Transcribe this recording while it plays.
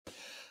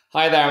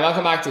Hi there, and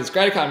welcome back to this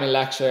Great Economy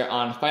lecture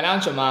on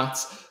financial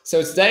maths.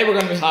 So today we're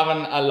going to be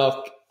having a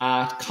look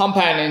at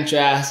compound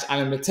interest,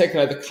 and in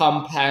particular the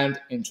compound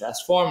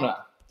interest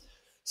formula.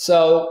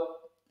 So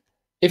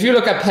if you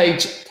look at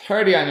page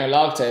 30 on your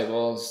log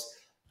tables,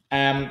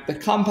 the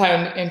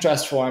compound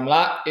interest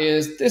formula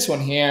is this one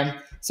here.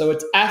 So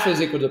it's f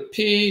is equal to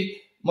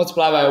p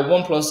multiplied by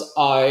 1 plus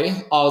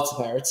I all to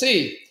the power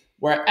t,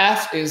 where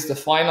f is the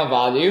final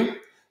value.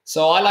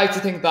 So I like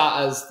to think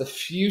that as the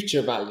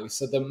future value,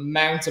 so the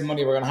amount of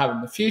money we're going to have in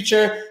the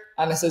future,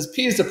 and it says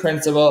P is the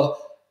principal,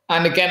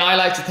 and again I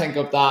like to think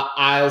of that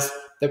as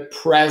the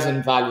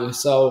present value.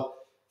 So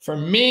for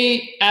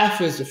me,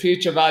 F is the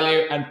future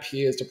value and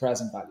P is the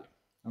present value.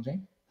 Okay,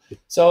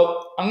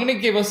 so I'm going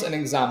to give us an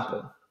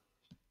example.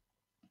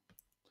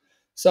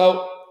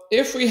 So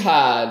if we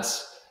had,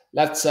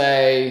 let's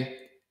say,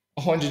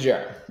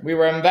 €100, we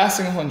were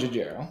investing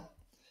 €100,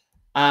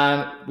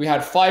 and we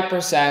had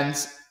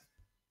 5%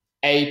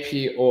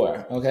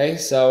 APR. Okay,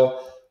 so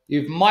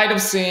you might have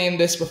seen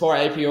this before,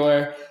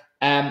 APR.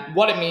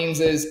 What it means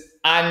is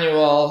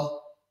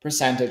annual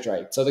percentage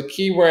rate. So the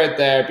key word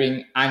there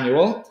being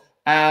annual,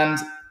 and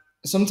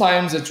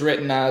sometimes it's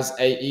written as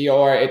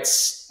AER,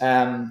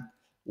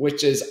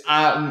 which is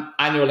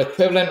annual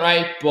equivalent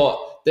rate,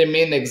 but they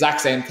mean the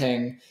exact same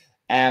thing.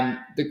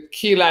 The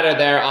key letter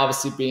there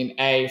obviously being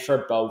A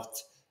for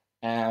both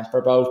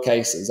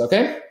cases.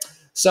 Okay.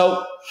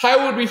 So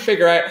how would we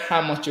figure out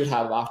how much you'd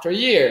have after a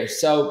year?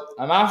 So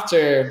I'm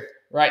after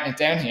writing it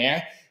down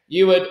here.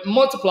 You would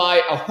multiply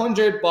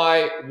 100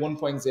 by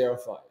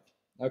 1.05.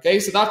 Okay,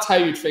 so that's how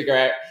you'd figure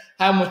out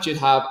how much you'd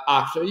have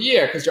after a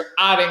year, because you're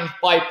adding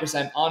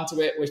 5% onto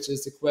it, which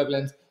is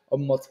equivalent of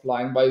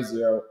multiplying by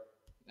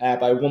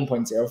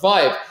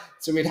 1.05.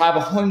 So we'd have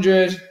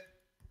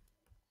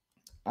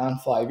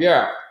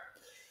 €105.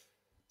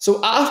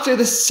 So after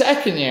the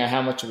second year,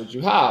 how much would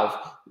you have?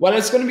 Well,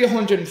 it's going to be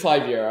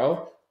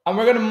 €105, and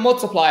we're going to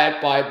multiply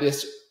it by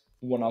this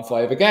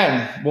 105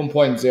 again,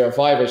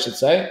 1.05 I should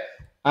say,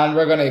 and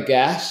we're going to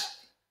get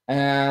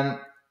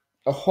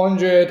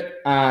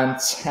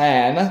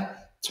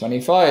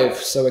 110.25.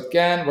 So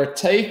again, we're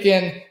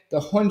taking the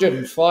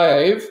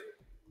 105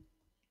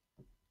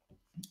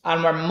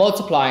 and we're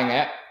multiplying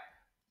it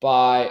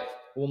by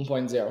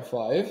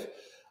 1.05.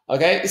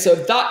 Okay, so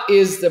that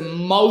is the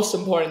most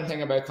important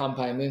thing about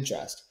compound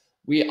interest.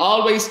 We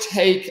always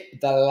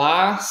take the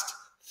last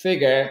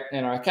figure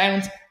in our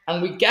account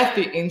and we get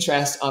the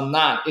interest on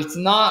that. It's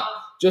not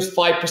just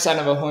 5%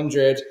 of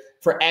 100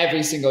 for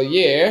every single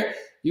year.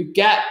 You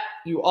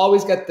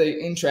always get the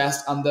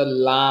interest on the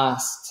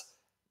last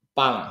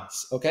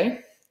balance.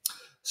 Okay,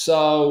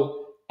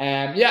 so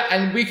yeah,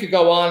 and we could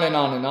go on and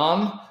on and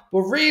on,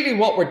 but really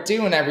what we're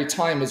doing every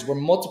time is we're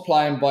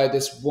multiplying by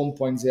this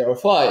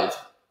 1.05.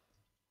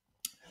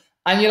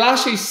 And you'll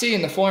actually see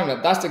in the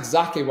formula that's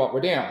exactly what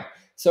we're doing.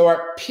 So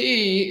our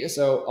P,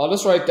 so I'll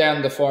just write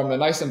down the formula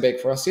nice and big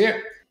for us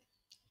here.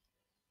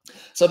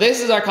 So this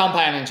is our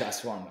compound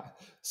interest formula.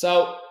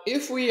 So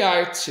if we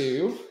are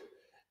to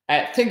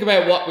think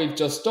about what we've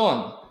just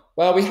done,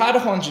 well, we had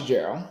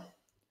 €100,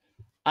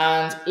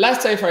 and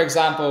let's say, for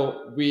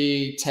example,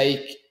 we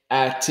take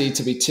T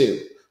to be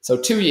 2, so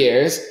 2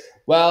 years.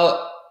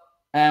 Well,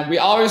 we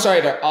always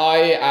write our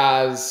I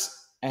as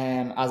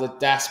a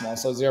decimal,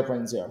 so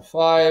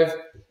 0.05.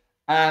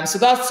 So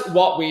that's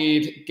what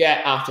we'd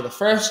get after the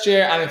first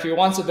year. And if you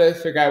wanted to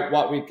figure out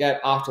what we'd get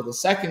after the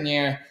second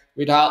year,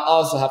 we'd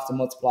also have to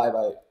multiply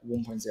by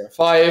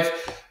 1.05.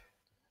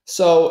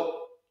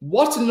 So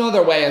what's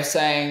another way of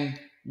saying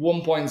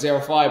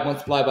 1.05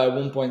 multiplied by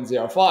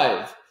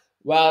 1.05?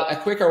 Well, a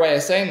quicker way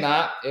of saying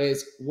that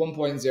is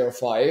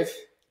 1.05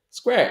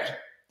 squared.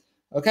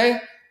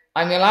 Okay?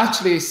 And you'll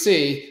actually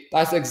see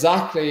that's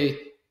exactly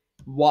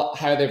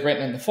how they've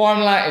written in the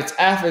formula. It's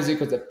F is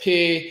equal to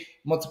P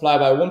multiplied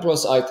by 1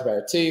 plus I to the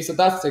power T. So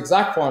that's the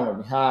exact formula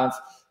we have.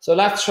 So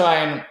let's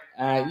try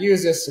and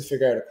use this to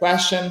figure out a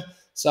question.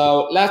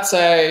 So let's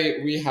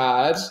say we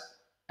had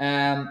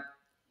an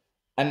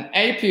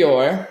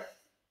APR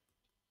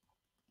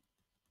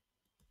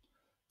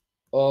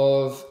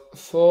of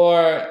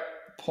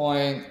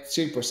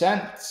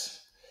 4.2%,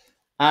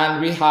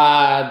 and we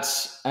had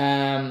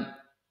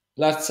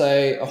let's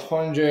say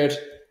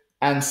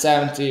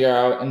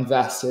 €170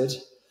 invested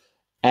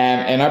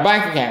in our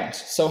bank account.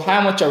 So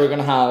how much are we going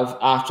to have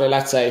after,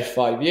 let's say,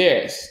 5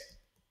 years?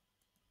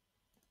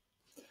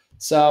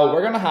 So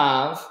we're going to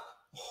have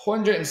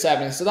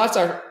 170. So that's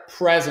our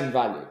present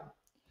value.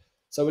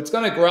 So it's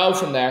going to grow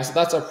from there. So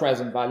that's our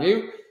present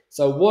value.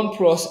 So 1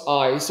 plus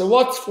I. So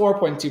what's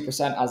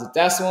 4.2% as a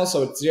decimal?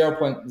 So it's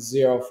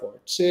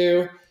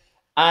 0.042.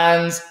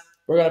 And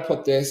we're going to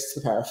put this to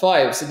the power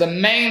 5. So the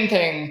main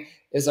thing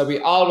is that we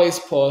always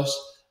put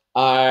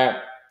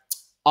our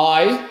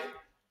I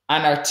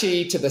and our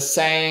T to the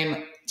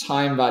same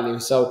time value.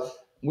 So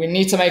we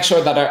need to make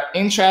sure that our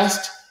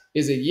interest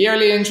is a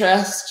yearly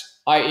interest,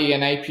 i.e.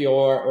 an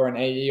APR or an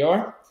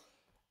AER,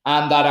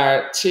 and that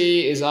our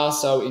T is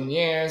also in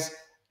years.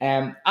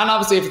 And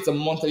obviously if it's a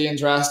monthly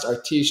interest,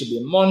 our T should be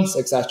in months,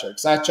 etc.,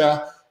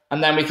 etc.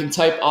 and then we can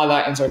type all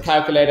that into our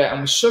calculator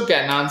and we should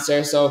get an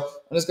answer. So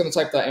I'm just going to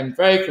type that in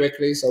very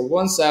quickly. So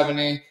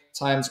 170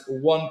 times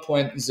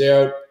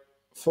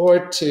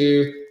 1.042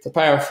 to the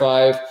power of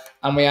 5,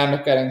 and we end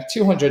up getting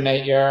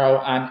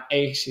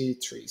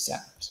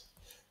 €208.83.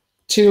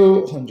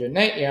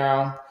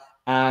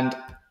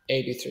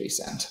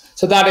 €208.83.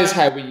 So that is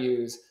how we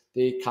use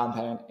the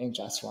compound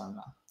interest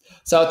formula.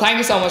 So thank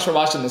you so much for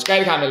watching this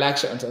great economy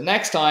lecture. Until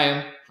next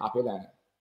time, happy learning.